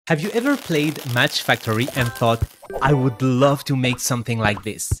Have you ever played Match Factory and thought, I would love to make something like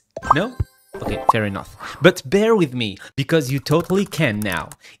this? No? Okay, fair enough. But bear with me, because you totally can now.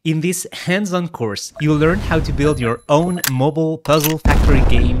 In this hands-on course, you'll learn how to build your own mobile puzzle factory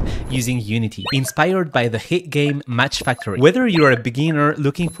game using Unity, inspired by the hit game Match Factory. Whether you're a beginner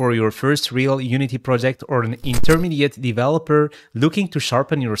looking for your first real Unity project or an intermediate developer looking to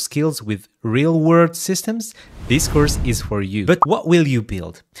sharpen your skills with real-world systems, this course is for you. But what will you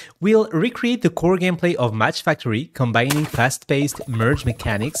build? We'll recreate the core gameplay of Match Factory, combining fast-paced merge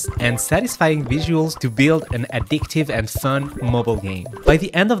mechanics and satisfying visuals to build an addictive and fun mobile game. By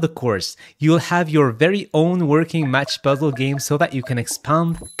the end of the course, you'll have your very own working match puzzle game so that you can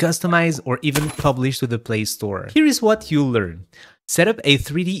expand, customize, or even publish to the Play Store. Here is what you'll learn. Set up a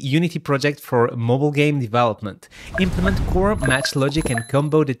 3D Unity project for mobile game development. Implement core match logic and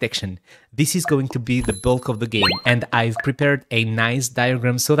combo detection. This is going to be the bulk of the game, and I've prepared a nice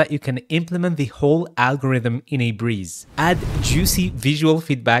diagram so that you can implement the whole algorithm in a breeze. Add juicy visual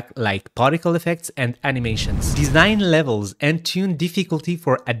feedback like particle effects and animations. Design levels and tune difficulty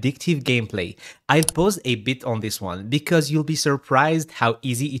for addictive gameplay. I'll pause a bit on this one because you'll be surprised how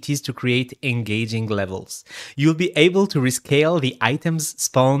easy it is to create engaging levels. You'll be able to rescale the items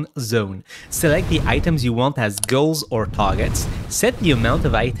spawn zone. Select the items you want as goals or targets. Set the amount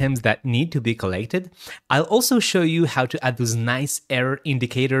of items that need to be collected. I'll also show you how to add those nice error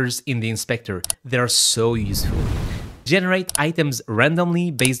indicators in the inspector. They're so useful. Generate items randomly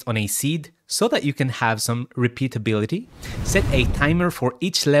based on a seed so that you can have some repeatability. Set a timer for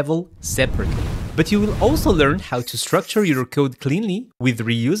each level separately. But you will also learn how to structure your code cleanly with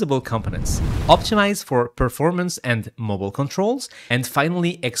reusable components, optimize for performance and mobile controls, and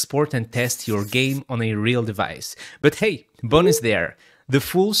finally export and test your game on a real device. But hey, bonus there, the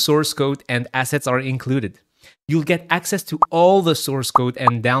full source code and assets are included. You'll get access to all the source code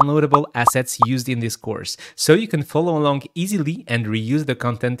and downloadable assets used in this course, so you can follow along easily and reuse the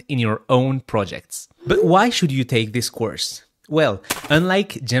content in your own projects. But why should you take this course? Well,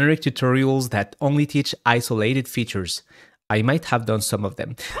 unlike generic tutorials that only teach isolated features, I might have done some of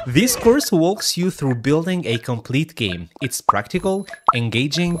them. This course walks you through building a complete game. It's practical,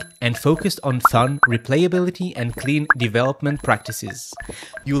 engaging, and focused on fun, replayability, and clean development practices.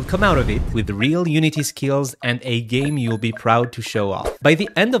 You'll come out of it with real Unity skills and a game you'll be proud to show off. By the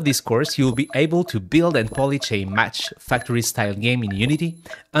end of this course, you'll be able to build and polish a Match Factory-style game in Unity,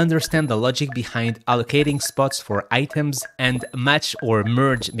 understand the logic behind allocating spots for items and match or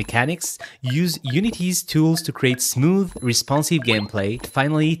merge mechanics, use Unity's tools to create smooth, responsive gameplay,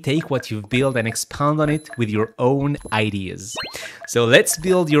 finally take what you've built and expand on it with your own ideas. So let's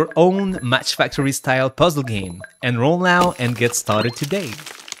build your own Match Factory style puzzle game. Enroll now and get started today.